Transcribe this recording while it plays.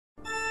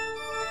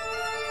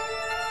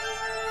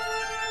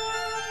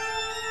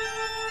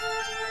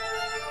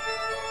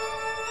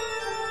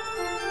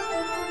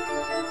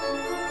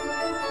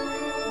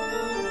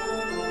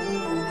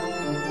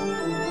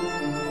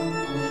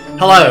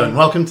Hello and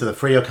welcome to the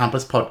Free Your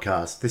Compass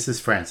podcast. This is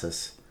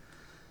Francis.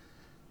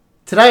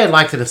 Today I'd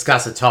like to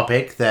discuss a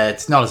topic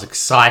that's not as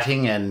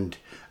exciting and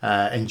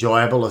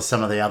enjoyable as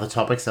some of the other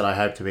topics that I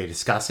hope to be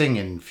discussing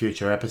in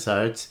future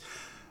episodes.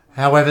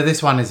 However,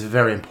 this one is a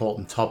very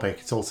important topic.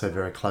 It's also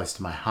very close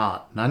to my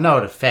heart, and I know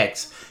it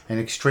affects an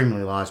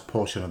extremely large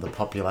portion of the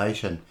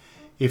population.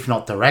 If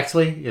not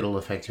directly, it'll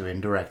affect you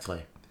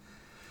indirectly.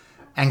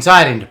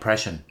 Anxiety and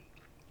depression.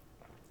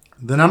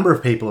 The number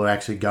of people who are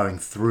actually going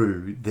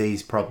through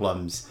these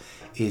problems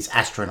is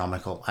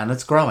astronomical, and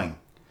it's growing.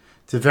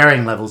 To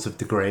varying levels of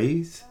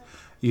degrees,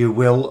 you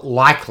will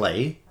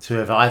likely to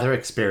have either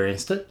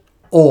experienced it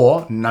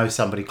or know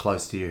somebody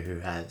close to you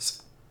who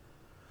has.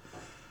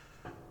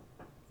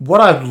 What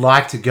I'd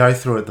like to go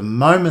through at the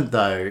moment,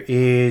 though,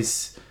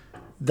 is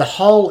the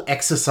whole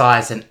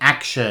exercise and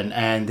action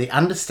and the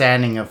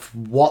understanding of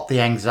what the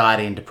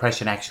anxiety and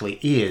depression actually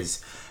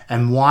is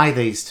and why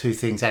these two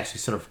things actually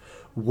sort of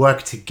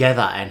work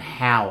together and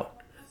how,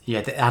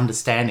 the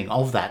understanding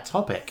of that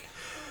topic.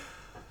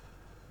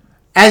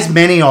 As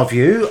many of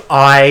you,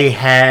 I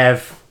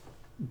have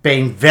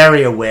been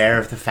very aware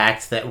of the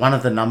fact that one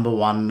of the number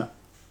one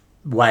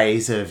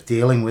ways of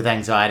dealing with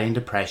anxiety and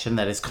depression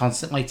that is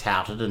constantly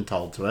touted and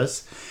told to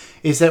us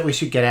is that we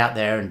should get out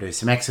there and do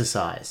some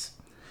exercise.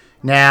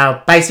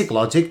 Now, basic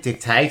logic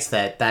dictates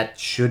that that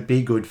should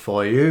be good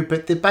for you,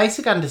 but the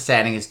basic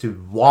understanding as to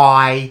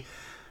why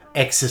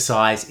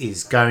exercise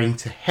is going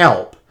to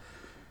help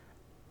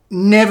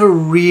never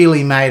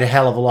really made a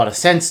hell of a lot of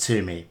sense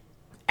to me,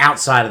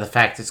 outside of the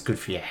fact it's good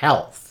for your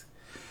health.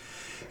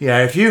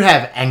 If you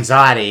have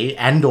anxiety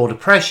and or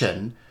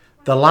depression,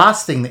 the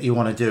last thing that you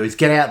want to do is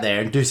get out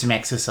there and do some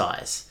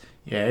exercise.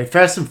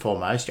 First and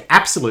foremost, you're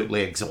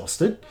absolutely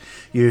exhausted.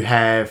 You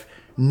have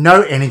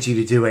no energy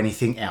to do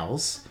anything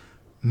else.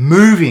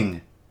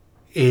 Moving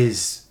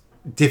is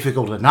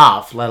difficult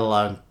enough, let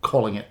alone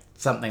calling it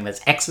something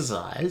that's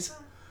exercise.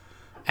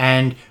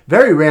 And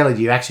very rarely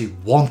do you actually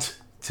want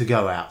to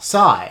go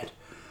outside.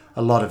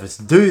 A lot of us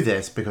do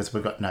this because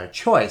we've got no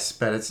choice,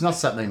 but it's not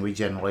something we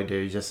generally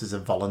do just as a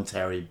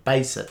voluntary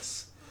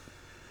basis.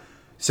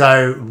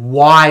 So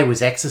why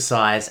was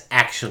exercise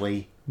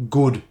actually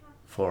good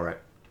for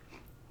it?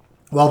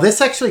 Well, this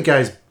actually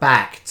goes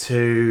back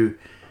to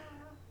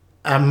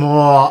a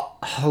more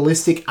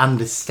holistic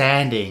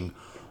understanding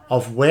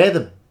of where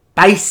the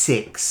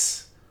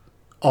basics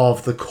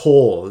of the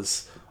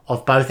cause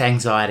of both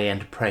anxiety and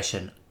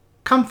depression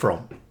come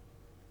from.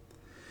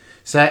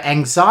 So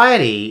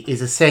anxiety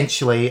is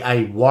essentially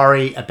a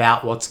worry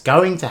about what's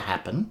going to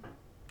happen,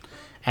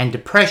 and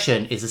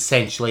depression is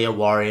essentially a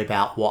worry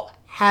about what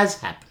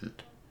has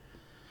happened.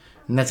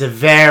 And that's a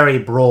very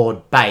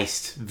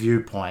broad-based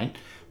viewpoint,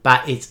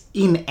 but it's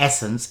in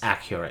essence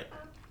accurate.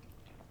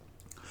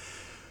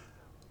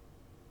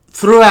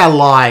 Through our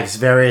lives,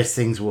 various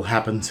things will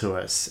happen to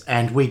us,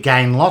 and we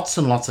gain lots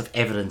and lots of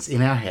evidence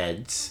in our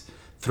heads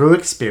through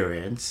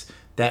experience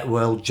that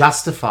will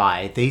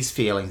justify these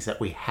feelings that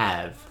we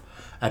have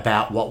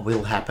about what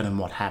will happen and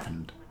what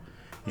happened.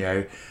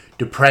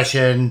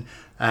 Depression,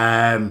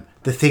 the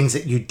things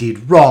that you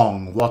did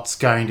wrong, what's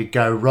going to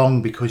go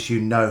wrong because you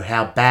know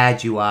how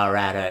bad you are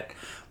at it,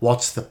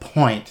 what's the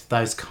point,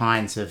 those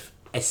kinds of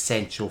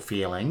essential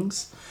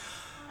feelings.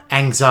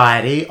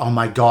 Anxiety, oh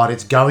my God,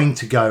 it's going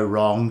to go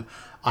wrong,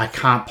 I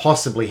can't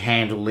possibly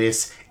handle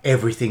this,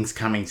 everything's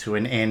coming to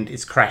an end,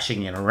 it's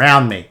crashing in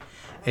around me,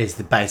 is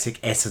the basic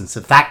essence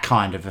of that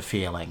kind of a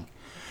feeling.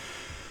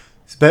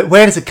 But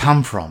where does it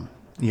come from?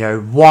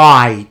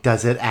 Why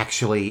does it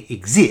actually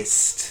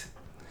exist?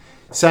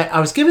 So I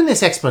was given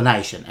this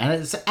explanation, and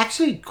it's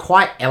actually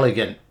quite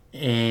elegant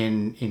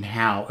in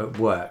how it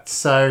works.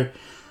 So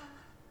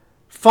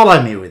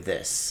follow me with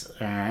this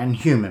and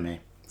humour me.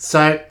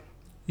 So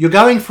you're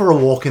going for a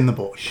walk in the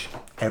bush.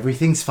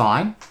 Everything's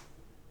fine.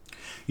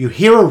 You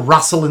hear a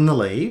rustle in the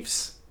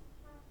leaves.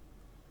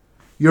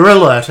 You're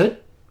alerted.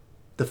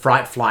 The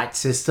fight-flight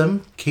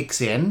system kicks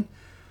in.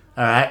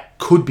 All right,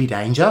 could be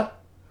danger.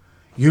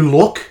 You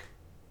look,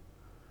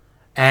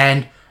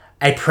 and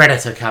a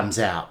predator comes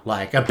out,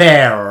 like a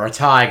bear or a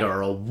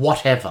tiger or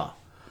whatever.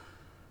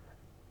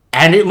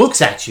 And it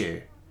looks at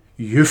you.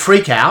 You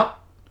freak out.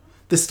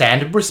 The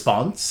standard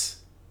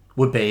response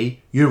would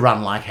be you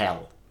run like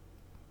hell.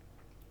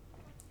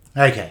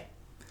 Okay.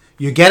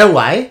 You get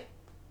away,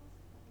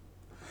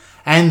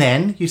 and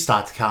then you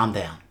start to calm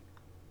down.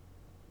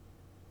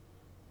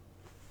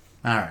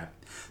 Alright.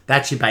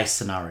 That's your base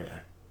scenario.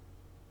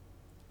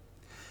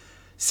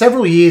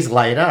 Several years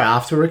later,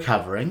 after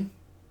recovering,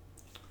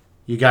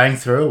 you're going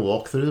through a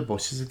walk through the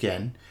bushes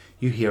again,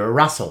 you hear a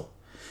rustle.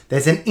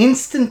 There's an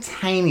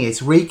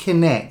instantaneous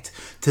reconnect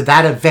to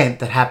that event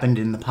that happened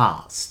in the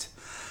past.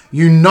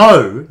 You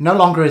know, no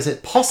longer is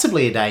it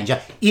possibly a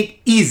danger, it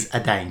is a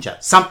danger.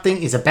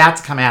 Something is about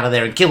to come out of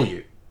there and kill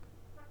you.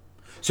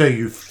 So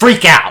you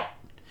freak out.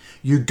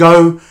 You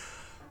go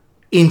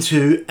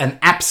into an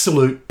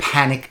absolute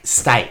panic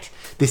state.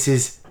 This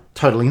is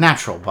totally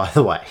natural, by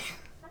the way.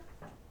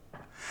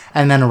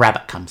 And then a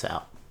rabbit comes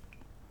out.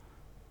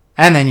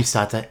 And then you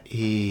start to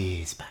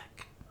ease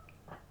back.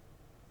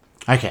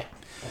 Okay,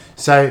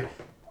 so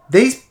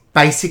these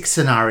basic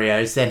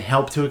scenarios then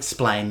help to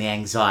explain the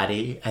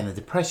anxiety and the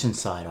depression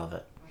side of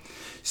it.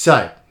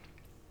 So,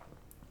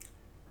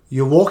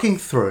 you're walking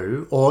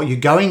through or you're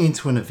going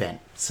into an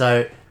event.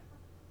 So,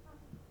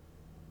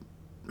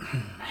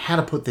 how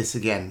to put this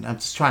again? I'm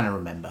just trying to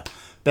remember.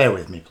 Bear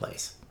with me,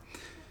 please.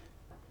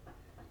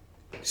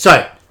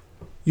 So,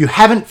 you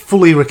haven't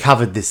fully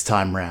recovered this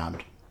time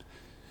round.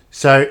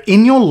 So,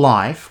 in your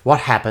life,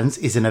 what happens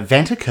is an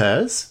event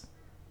occurs,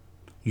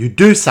 you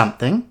do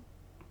something,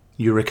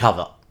 you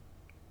recover.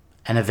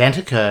 An event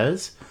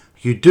occurs,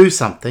 you do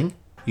something,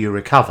 you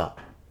recover.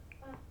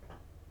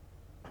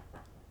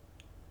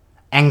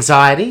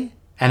 Anxiety,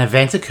 an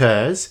event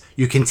occurs,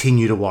 you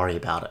continue to worry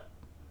about it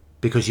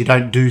because you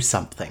don't do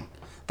something.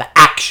 The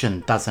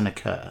action doesn't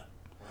occur.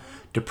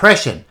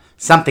 Depression,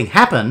 something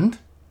happened,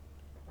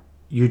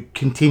 you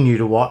continue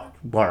to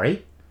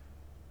worry.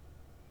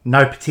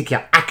 No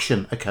particular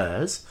action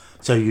occurs,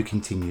 so you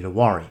continue to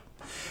worry.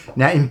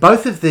 Now, in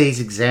both of these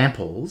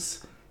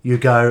examples, you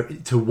go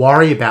to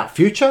worry about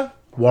future,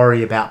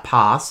 worry about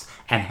past,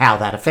 and how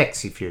that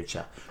affects your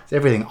future. So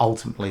everything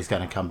ultimately is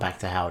going to come back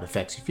to how it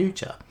affects your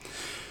future.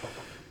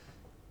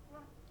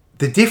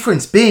 The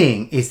difference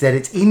being is that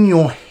it's in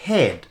your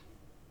head.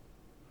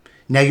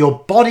 Now, your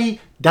body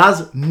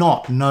does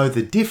not know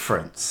the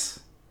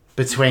difference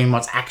between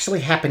what's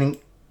actually happening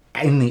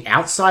in the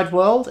outside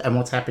world and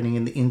what's happening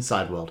in the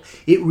inside world.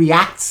 It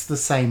reacts the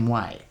same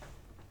way.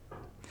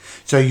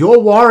 So you're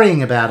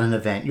worrying about an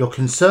event, you're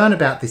concerned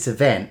about this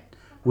event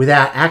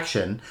without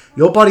action,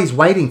 your body's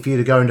waiting for you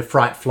to go into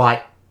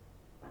fight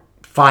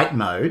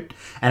mode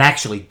and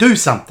actually do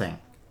something.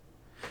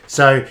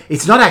 So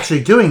it's not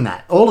actually doing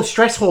that. All the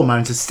stress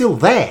hormones are still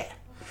there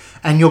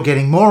and you're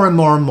getting more and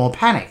more and more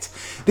panicked.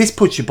 This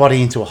puts your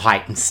body into a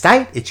heightened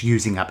state. It's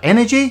using up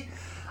energy.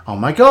 Oh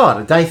my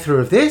God, a day through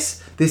of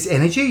this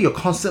energy, you're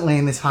constantly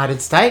in this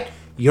heightened state,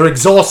 you're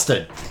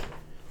exhausted.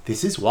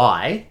 This is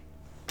why,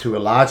 to a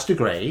large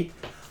degree,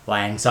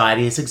 why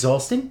anxiety is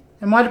exhausting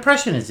and why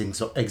depression is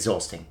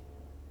exhausting.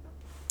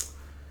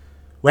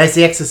 Where's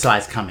the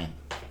exercise come in?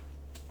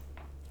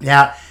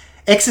 Now,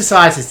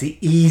 exercise is the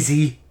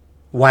easy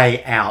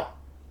way out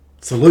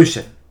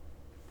solution.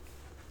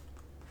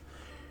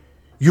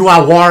 You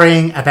are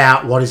worrying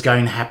about what is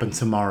going to happen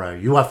tomorrow.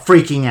 You are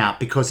freaking out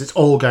because it's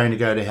all going to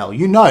go to hell.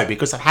 You know,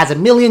 because it has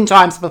 1,000,000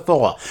 times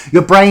before.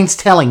 Your brain's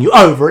telling you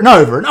over and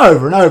over and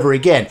over and over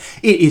again,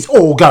 it is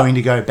all going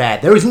to go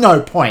bad. There is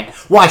no point.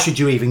 Why should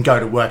you even go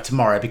to work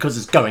tomorrow? Because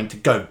it's going to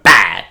go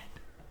bad.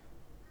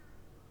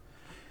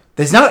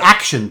 There's no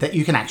action that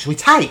you can actually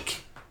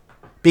take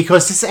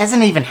because this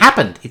hasn't even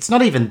happened. It's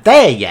not even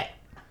there yet.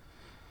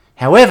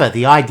 However,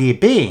 the idea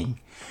being,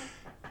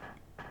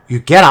 you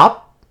get up,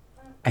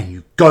 and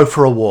you go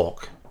for a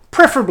walk,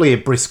 preferably a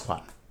brisk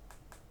one.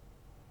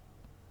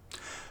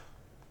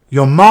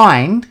 Your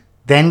mind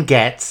then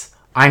gets,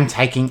 I'm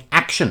taking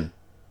action.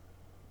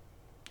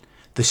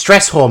 The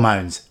stress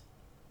hormones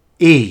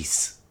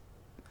ease.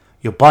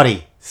 Your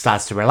body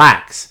starts to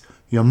relax.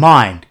 Your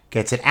mind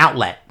gets an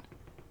outlet.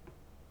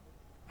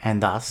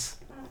 And thus,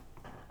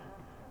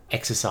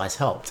 exercise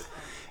helped.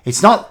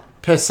 It's not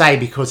per se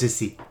because it's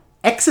the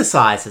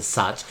exercise as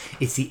such,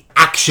 it's the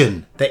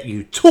action that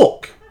you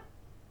took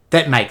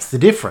that makes the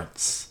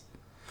difference.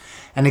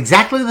 And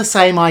exactly the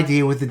same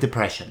idea with the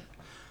depression.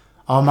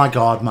 Oh my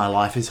God, my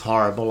life is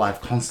horrible.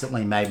 I've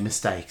constantly made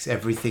mistakes.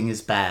 Everything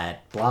is bad.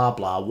 Blah,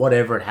 blah,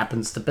 whatever it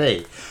happens to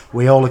be.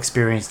 We all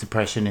experience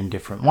depression in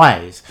different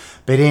ways.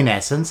 But in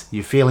essence,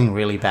 you're feeling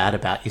really bad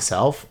about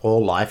yourself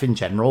or life in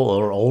general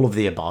or all of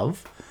the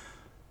above.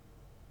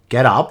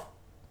 Get up.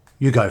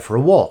 You go for a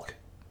walk.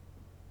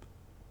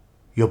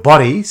 Your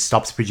body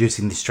stops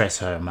producing the stress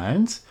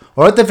hormones,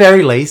 or at the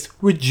very least,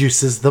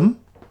 reduces them.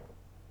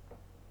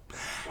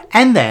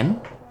 And then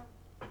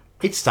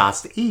it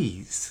starts to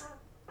ease.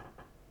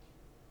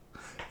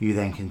 You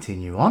then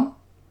continue on.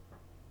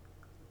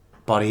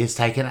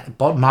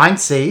 Mind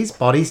sees,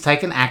 body's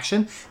taken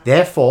action.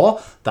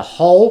 Therefore, the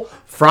whole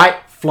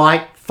fright,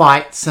 flight,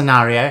 fight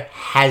scenario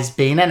has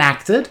been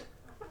enacted.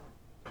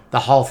 The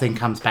whole thing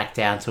comes back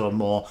down to a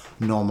more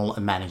normal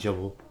and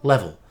manageable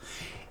level.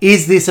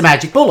 Is this a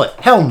magic bullet?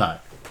 Hell no.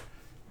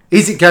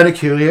 Is it going to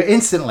cure you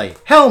instantly?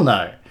 Hell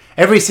no.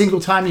 Every single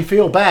time you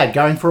feel bad,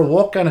 going for a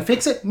walk going to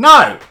fix it?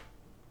 No.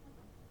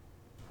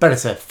 But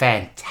it's a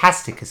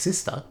fantastic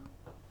assister.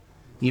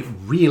 It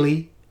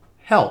really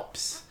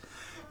helps.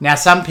 Now,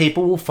 some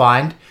people will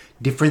find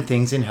different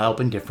things in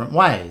help in different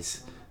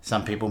ways.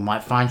 Some people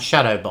might find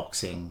shadow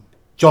boxing,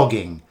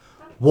 jogging,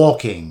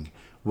 walking,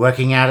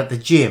 working out at the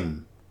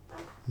gym,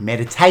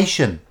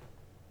 meditation,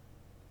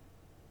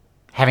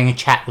 having a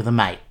chat with a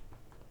mate.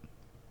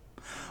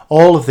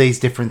 All of these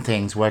different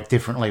things work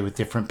differently with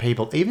different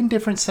people. Even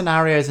different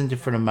scenarios and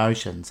different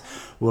emotions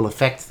will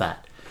affect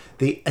that.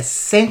 The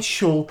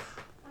essential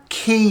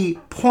key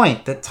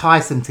point that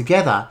ties them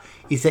together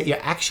is that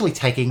you're actually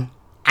taking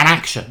an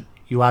action.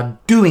 You are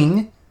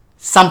doing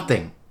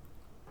something.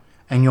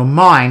 And your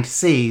mind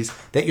sees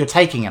that you're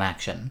taking an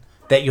action,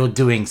 that you're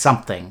doing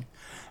something.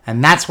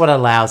 And that's what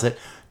allows it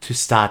to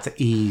start to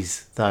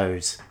ease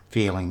those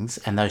feelings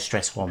and those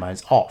stress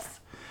hormones off.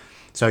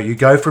 So you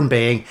go from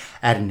being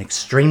at an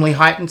extremely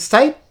heightened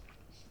state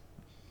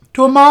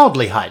to a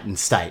mildly heightened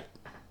state.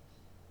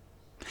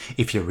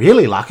 If you're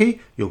really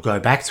lucky, you'll go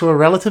back to a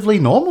relatively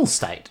normal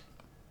state.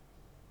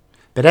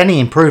 But any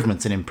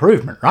improvement's an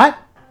improvement, right?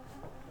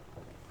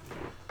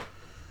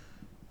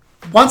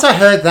 Once I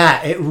heard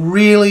that, it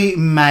really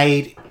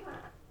made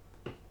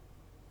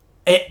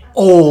it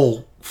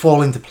all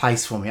fall into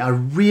place for me. I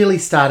really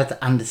started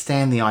to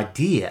understand the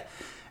idea.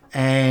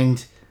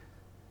 And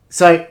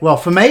so, well,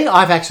 for me,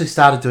 I've actually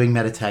started doing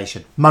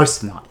meditation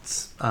most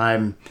nights.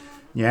 I'm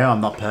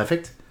not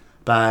perfect,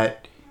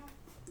 but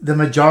the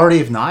majority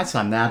of nights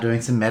I'm now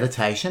doing some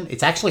meditation.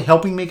 It's actually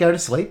helping me go to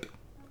sleep.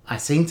 I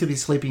seem to be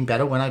sleeping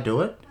better when I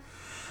do it.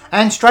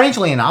 And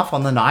strangely enough,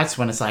 on the nights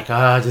when it's like,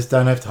 I just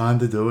don't have time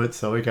to do it,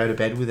 so we go to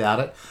bed without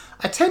it,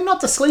 I tend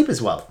not to sleep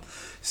as well.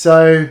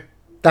 So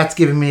that's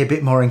given me a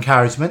bit more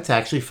encouragement to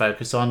actually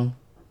focus on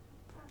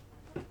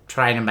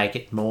trying to make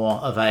it more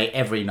of a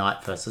every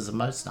night versus a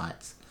most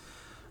nights.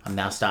 I'm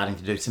now starting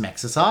to do some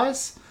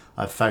exercise.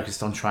 I've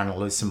focused on trying to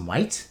lose some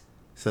weight.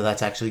 So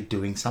that's actually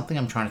doing something.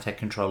 I'm trying to take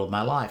control of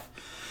my life.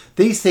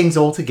 These things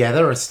all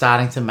together are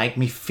starting to make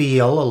me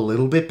feel a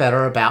little bit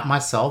better about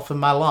myself and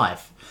my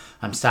life.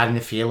 I'm starting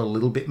to feel a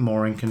little bit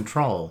more in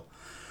control.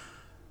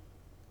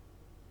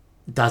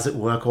 Does it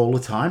work all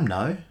the time?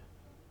 No.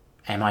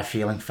 Am I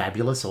feeling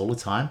fabulous all the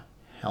time?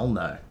 Hell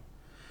no.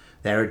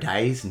 There are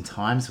days and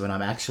times when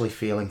I'm actually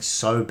feeling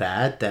so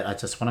bad that I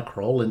just want to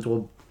crawl into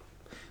a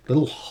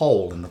little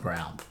hole in the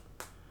ground.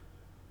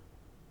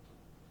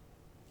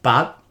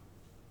 But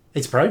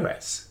it's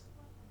progress.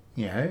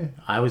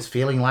 I was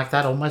feeling like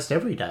that almost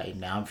every day.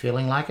 Now I'm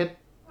feeling like it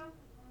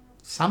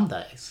some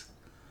days.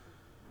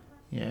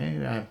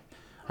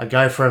 I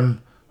go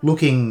from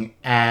looking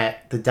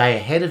at the day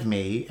ahead of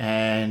me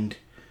and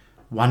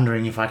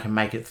wondering if I can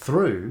make it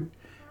through,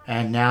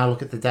 and now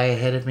look at the day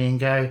ahead of me and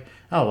go,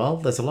 oh well,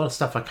 there's a lot of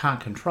stuff I can't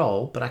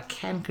control, but I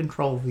can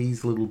control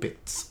these little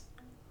bits.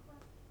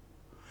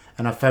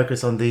 And I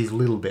focus on these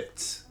little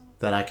bits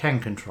that I can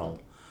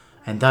control,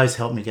 and those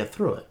help me get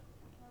through it.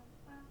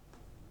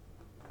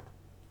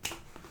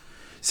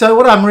 So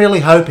what I'm really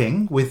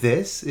hoping with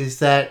this is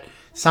that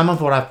some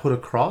of what I've put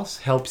across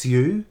helps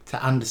you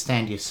to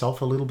understand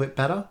yourself a little bit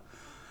better,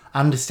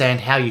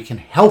 understand how you can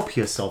help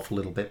yourself a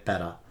little bit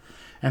better.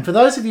 And for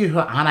those of you who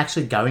aren't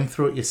actually going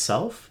through it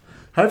yourself,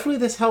 hopefully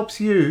this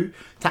helps you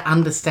to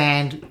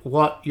understand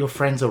what your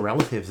friends or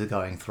relatives are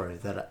going through.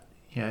 That,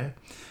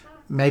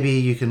 maybe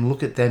you can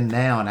look at them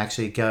now and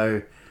actually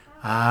go,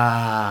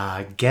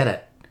 I get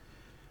it.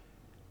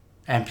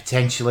 And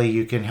potentially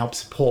you can help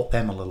support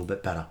them a little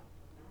bit better.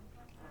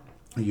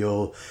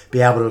 You'll be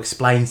able to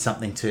explain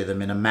something to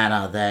them in a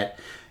manner that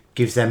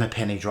gives them a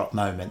penny drop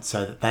moment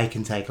so that they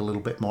can take a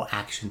little bit more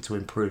action to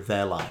improve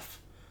their life.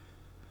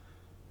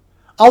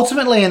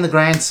 Ultimately, in the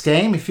grand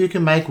scheme, if you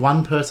can make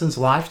one person's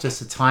life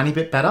just a tiny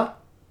bit better,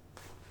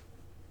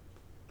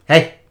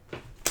 hey,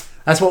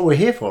 that's what we're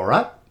here for,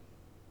 right?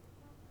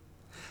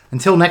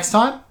 Until next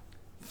time,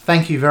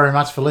 thank you very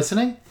much for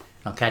listening.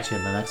 I'll catch you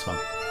in the next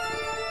one.